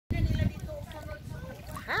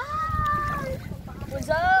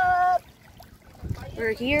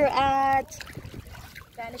We're here at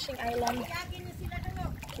Vanishing Island.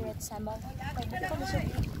 Here at Samal.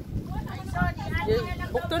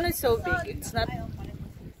 Bukton is so big. It's not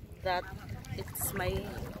that it's my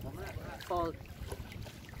fault.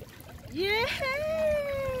 Yay!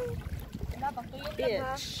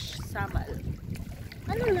 Bitch, Samal.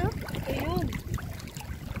 Ano lang? Ayun.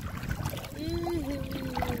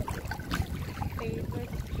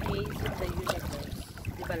 Favorite place in the universe.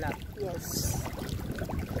 Di ba lang? Yes.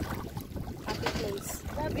 Happy place.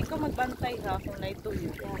 Sabi ko magbantay ha kung naituyo.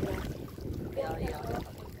 Yeah.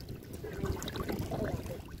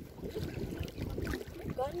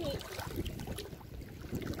 Gani.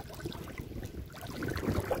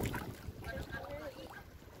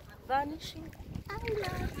 Vanishing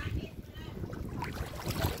Island.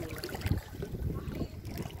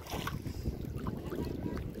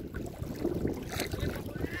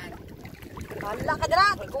 Hala ka dira,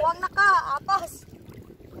 kuwang na ka, apas.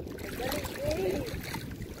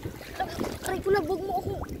 Try ko labog mo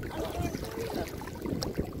ako.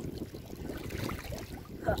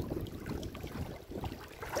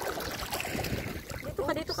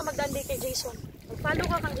 Dito ka magdandi kay Jason. Mag-follow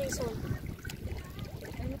ka kang Jason.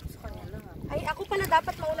 Ay, ako pala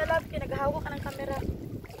dapat mauna love, pinaghahawa ka ng camera.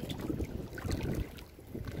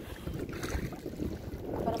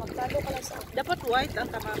 Para mag-follow ka lang sa... Dapat white ang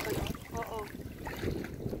tamakan. Oo.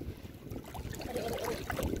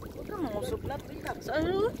 Huwag kang mangusuplat. Sa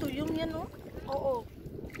ano? Tuyong yan, no? Oo.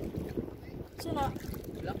 Sino?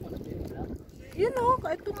 Yun, no?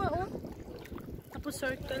 Kahit ito nga, oh. Tapos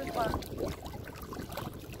circle pa.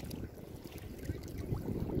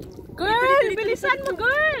 Girl! Bilisan mo,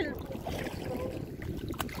 girl!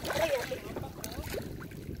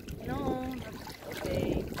 No.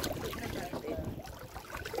 Okay.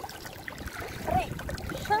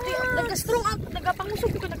 Aray! Nagka-strong ako.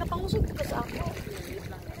 Nagkapangusog ka sa ako.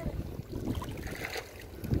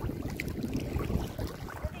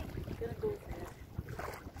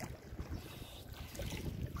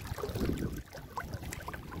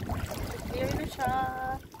 Clear na siya.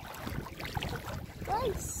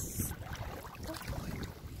 Nice!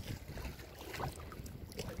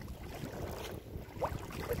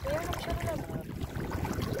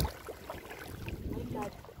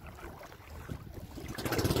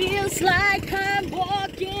 Feels like I'm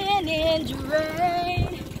walking in the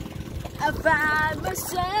rain. I find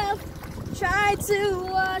myself trying to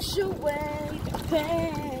wash away the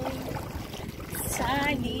pain.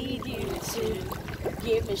 I need you to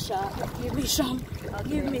give me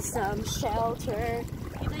some shelter.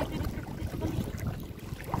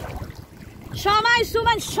 Shamay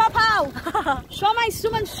suman shapaw. Shamay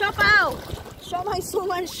suman shapaw. Shamay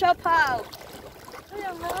suman shapaw.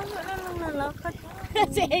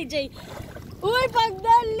 Si AJ. Uy,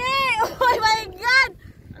 pagdali! Oh my God!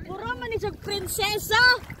 Puro man isang prinsesa!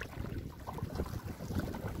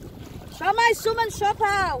 Shamay suman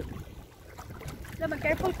shapaw! Naman,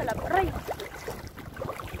 careful ka lang. Aray!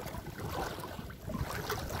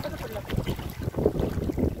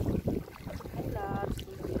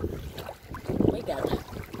 Oh my God.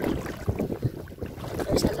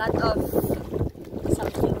 There's a lot of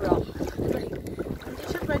something wrong. Hindi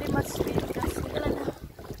siya pwede mas-sweet kasi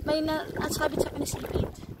may nasabit sa akin na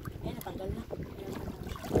sipit. Ayan, natanggal na.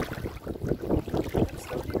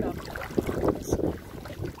 slowly lang.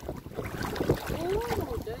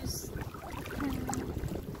 Oh, there's...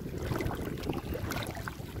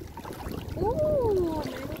 Ooh!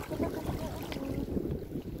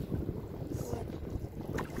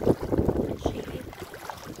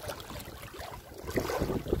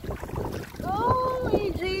 Oh,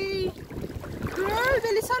 AJ! Girl,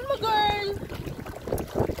 bilisan mo, girl!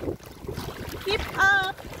 Keep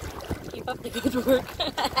up! Keep up the good work.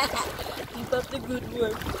 Keep up the good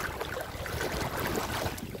work.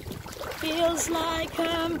 Feels like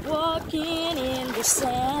I'm walking in the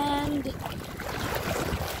sand.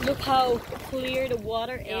 Look how clear the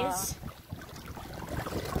water is.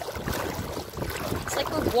 It's like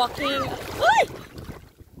we're walking. Uy!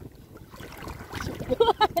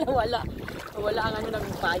 Nawala ang ano ng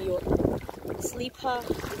payo. Sleep ha.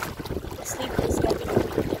 Sleep is getting.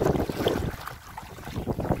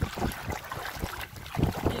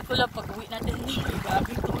 Hindi ko lang pag-uwi natin ni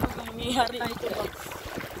Gabi. Tulog ang nangyayari. Ito ba?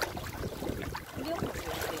 Hindi ako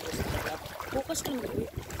Bukas ka mag-uwi.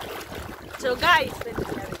 So guys,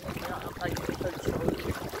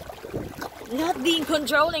 Not being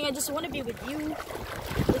controlling, I just want to be with you.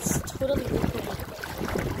 It's totally okay.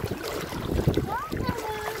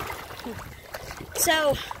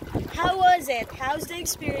 So, how was it? How's the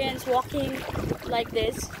experience walking like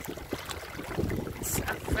this? it's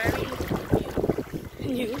a very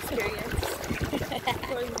new experience.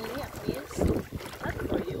 For me, at least. Not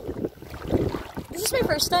for you. This is my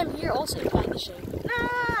first time here also in Vanishing.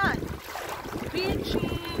 Nah!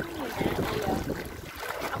 Beaching! Yeah.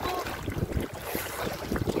 Ako,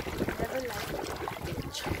 never like it.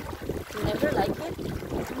 You never like it?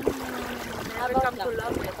 Never come to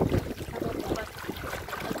love it.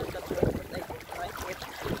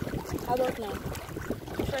 How about now?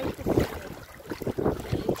 Try to feel it.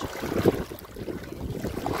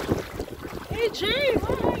 Hey Jay,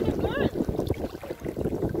 why are you good?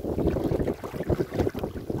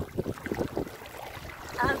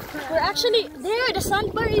 We're actually there. The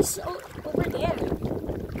sandbar is over there.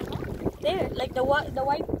 There, like the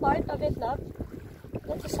white part of it, love.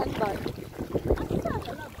 That's the sandbar.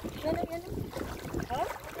 Yan o, yan o. Huh?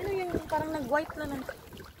 Ano yung parang nag-white na lang.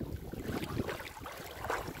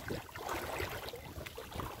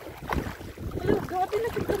 Hello, grabe na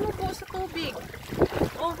tumubo sa tubig.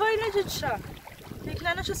 Over na dyan siya.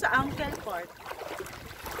 Bigla na siya sa ankle part.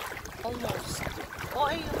 Almost. Oo,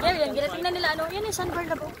 ay yung There, yan. ankle Ginating na nila. Ano? Yan yung sandbar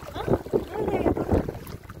na po. Huh? There.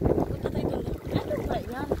 Punta tayo doon. Ano ba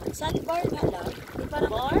yan? Sandbar nga lang. Di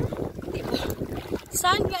parang, Bar? di ba?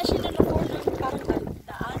 Sand nga siya na corner. Parang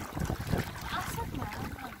daan. Asan na?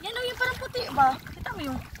 Yan o, yung parang puti ba? Kita mo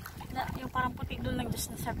yung, yung parang puti doon lang.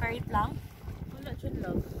 Just na-separate lang. Wala dyan,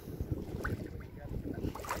 love.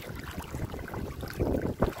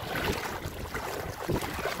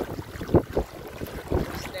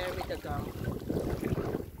 There with the gum.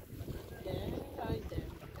 There, right there.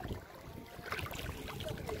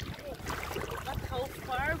 Look how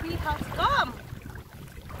far we have come.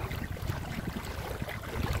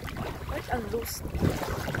 Where's a loose?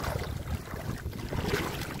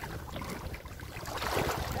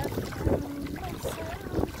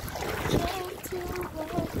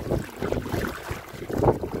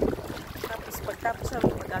 Tapos pagtapos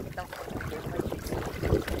namin magamit ang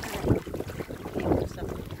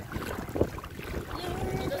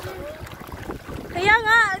Kaya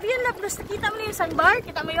nga, yan na, basta kita mo na yung sandbar.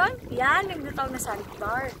 Kita mo yun? Yan, nagdutawag na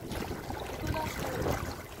sandbar.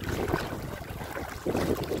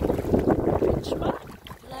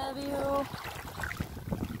 Love you.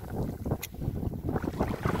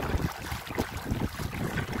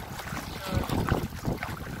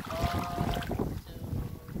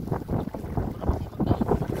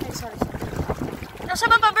 Ay, sorry. Nasa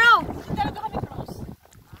ba pa, bro? Talaga kami close.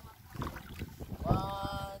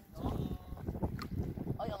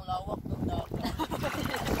 Ay, ang lawak ng dagat.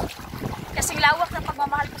 Kasing lawak ng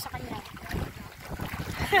pagmamahal ko sa kanya.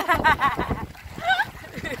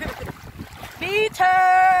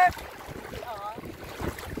 Peter!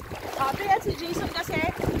 Sabi yan si Jason kasi,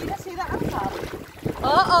 hindi na sila angkap.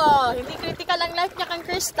 Oo, hindi critical ang life niya kang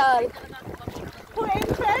Crystal. Kung in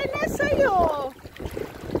fairness sa'yo,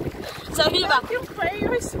 Sabi ba? yung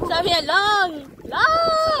prayers mo. Sabi niya, lang!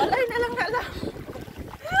 Alay na lang hala.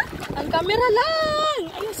 Ang camera lang!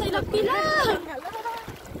 Ayun sa ilagpi lang!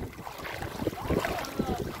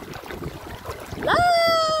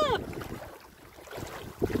 Lang!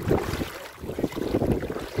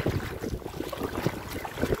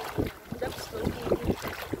 That's so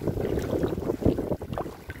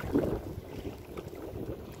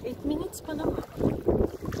 8 minutes pa naman.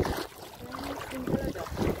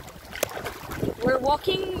 We're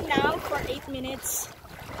walking now for 8 minutes.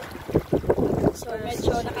 So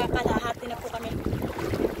medyo nakakalahati na po kami.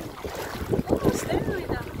 Almost there with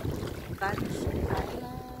the Vanishing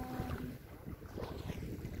Island.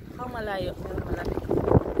 How malayo? Meron malapit.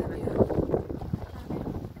 Pero yun.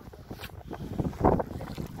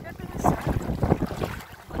 Grabe na sa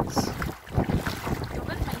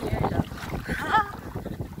Tugan na here lang.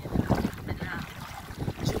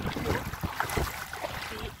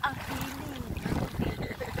 Ang feeling.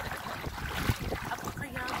 Ako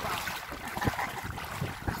kaya ba?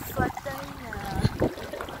 Fatay na.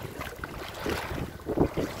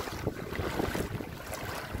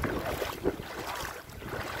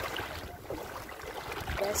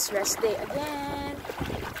 Yes, rest day again.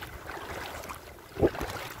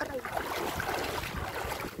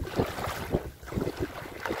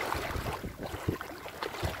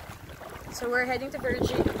 So we're heading to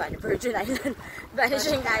Virgin Island,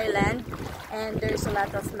 Vanishing Island, and there's a lot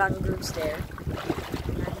of mangroves there.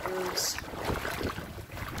 Mangroves.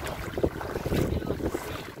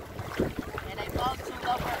 And I found two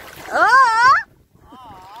lovers. Oh!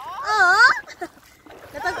 Oh!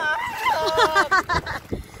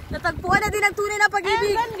 Natagpuan na din ang tunay na And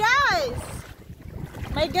pag-ibig. then guys,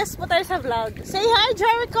 may guest po tayo sa vlog. Say hi,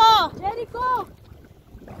 Jericho! Jericho!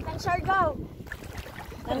 Ng Siargao.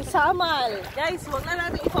 Ng Samal. Guys, huwag na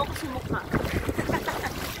natin i-focus yung mukha.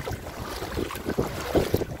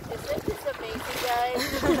 guys.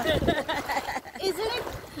 Isn't it?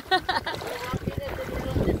 We're walking in the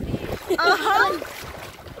middle of the sea.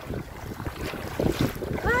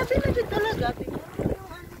 Grabe na din talaga. Tingnan mo yung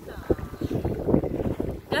ano.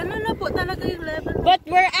 Gano'n na po talaga yung level. But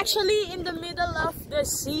we're actually in the middle of the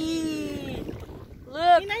sea.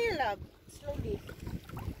 Look. Hina yung love. Slowly.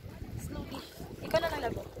 Slowly. Ikaw na lang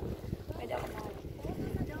labo. Pwede ako na.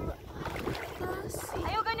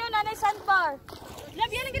 Ayaw ganyan, nanay sandbar.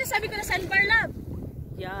 Love, yan ang ginasabi ko na sandbar, love.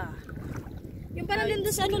 Yeah. Yung parang din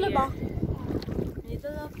doon sa ano, love, ah.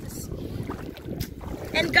 Middle of the sea.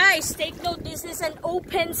 And guys, take note, this is an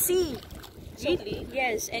open sea. Really?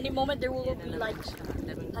 Yes, any moment there will be like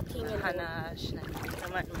a king and hanash na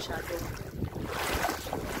naman masyado.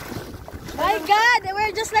 my God,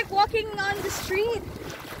 we're just like walking on the street.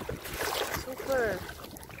 Super.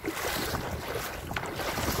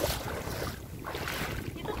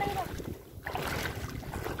 Dito tayo na.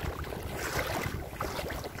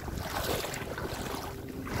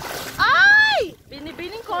 Ay!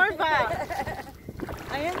 Binibining corva.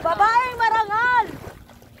 Ayan. Babaeng marangal.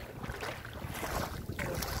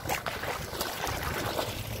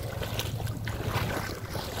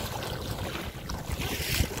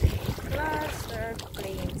 Cluster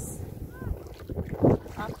planes.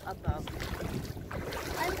 Up above.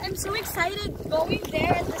 I'm so excited going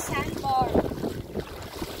there at the sandbar.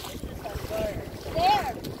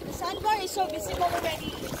 There, the sandbar is so visible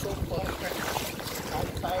already. So far.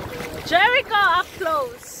 Outside. Jericho up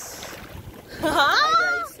close. Hi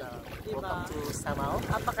guys. Diba? Welcome to Samal.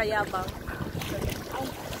 Apakayabang.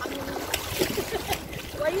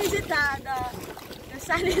 Why is it that the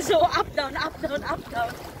sun is so up, down, up, down, up,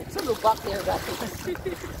 down? It's a lubak there, guys.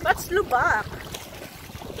 What's lubak?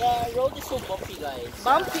 The road is so bumpy, guys.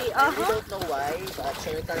 Bumpy, We don't know why, but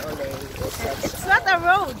Cherokee Ole is such It's not a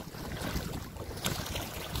road.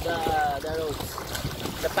 the roads,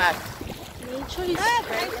 the path. Nature is Look, I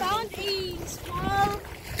very found a small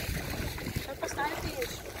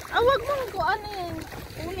starfish. wag mong kuanin.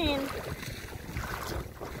 Kunin.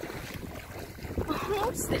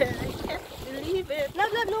 Almost there. I can't believe it.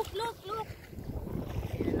 Look, look, look, look, look.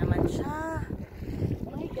 Ayan naman siya.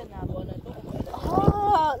 May ganabo na to.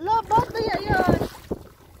 Oh, labat na yan.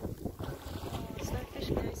 Starfish,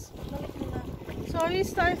 guys. Balik mo na. Sorry,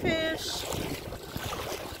 starfish.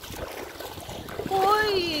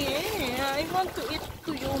 Hoy! I want to eat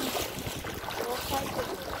to you.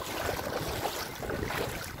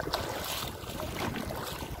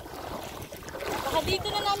 Baka dito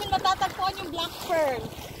na namin matatagpuan yung black pearl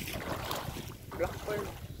Black pearl.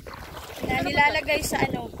 na nilalagay sa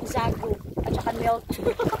ano, zago at saka milk.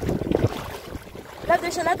 Look,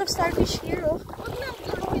 there's a lot of starfish here, oh. Huwag lang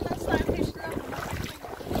guluhin ang starfish lang.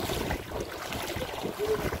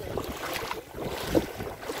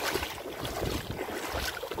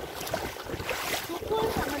 Super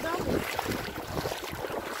na, madami.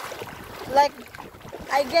 Like,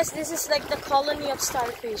 I guess this is like the colony of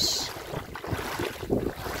starfish.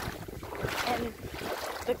 And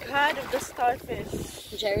The god of the starfish.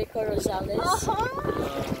 Jericho Rosales,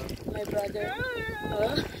 my brother.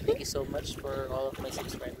 Thank you so much for all of my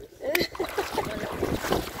subscribers.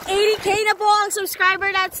 80k na po ang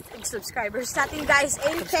subscribers natin, guys.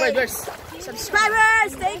 80k.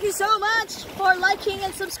 Subscribers! Thank you so much for liking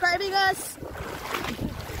and subscribing us.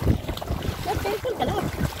 Thankful ka lang.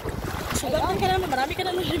 Sugatan ka naman. Marami ka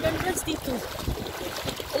na ng remembrance dito.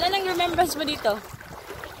 Ilan ang remembrance mo dito?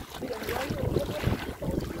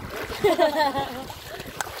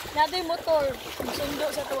 Nado yung motor. Sundo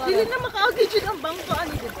sa tuwa. Hindi na makaagid yun ang bangko,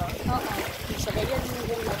 ano, diba? Oo. Sa ganyan yung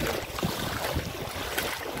gawin natin.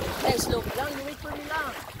 Ay, slow lang. You wait for me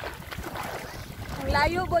lang. Ang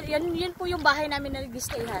layo po. Yan po yung bahay namin na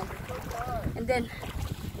nag-stayhan. And then,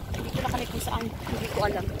 hindi ko na kami kung saan. Hindi ko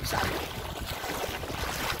alam kung saan.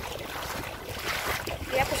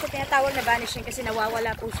 Kaya po siya tinatawag na vanishing kasi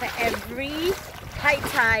nawawala po siya every high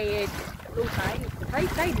tide. Low tide? High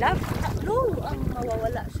tide lang. Low ang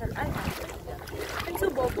mawawala siya. Ay, ang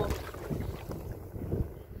subobo.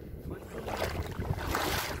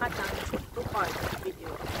 Nakatang. Too hard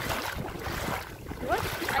video. What?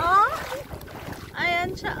 Oh!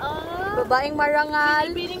 Ayan siya, oh! Babaeng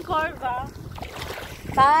marangal. Binibining corva.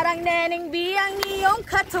 Parang neneng B ang iyong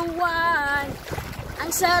katawan. Ang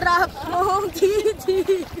sarap mong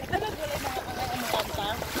titig.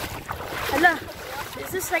 Hala,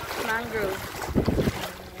 this is like mangrove.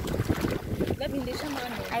 Lab, hindi siya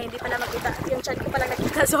maano. Ay, hindi pala makita. Yung chat ko pala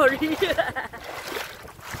nakita, sorry.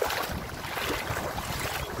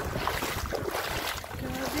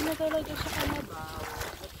 Grabe na talaga siya kamabaw.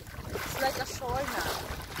 It's like a shore na.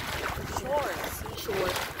 Shore.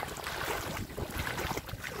 Seashore.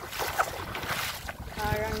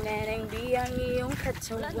 Meneng di ang iyong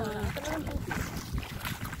katawan. Ang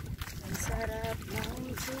sarap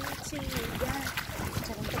ng titigan.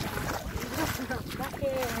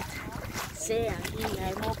 Bakit? Kasi ang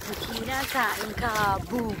ingay mo kung kinakain ka.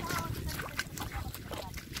 Boom!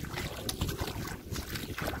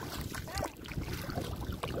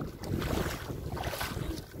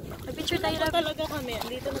 Picture tayo na talaga kami.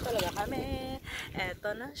 Dito na talaga kami.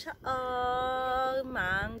 Eto na siya. Oh,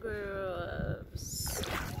 mangroves.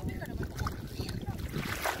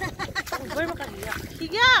 Over makahiyak.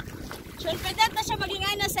 Hiyak! Siyempre, na siya maging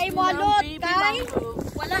na sa imolot. Kay,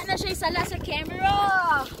 wala na siya isala sa camera.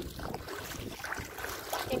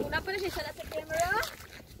 Eh, muna pa na siya isala sa camera.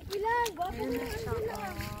 Sige lang, guwapo na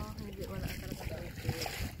lang. Hindi, wala talaga.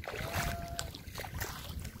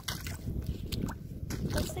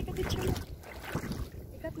 Let's take a picture.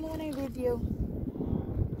 Ikat mo na yung video.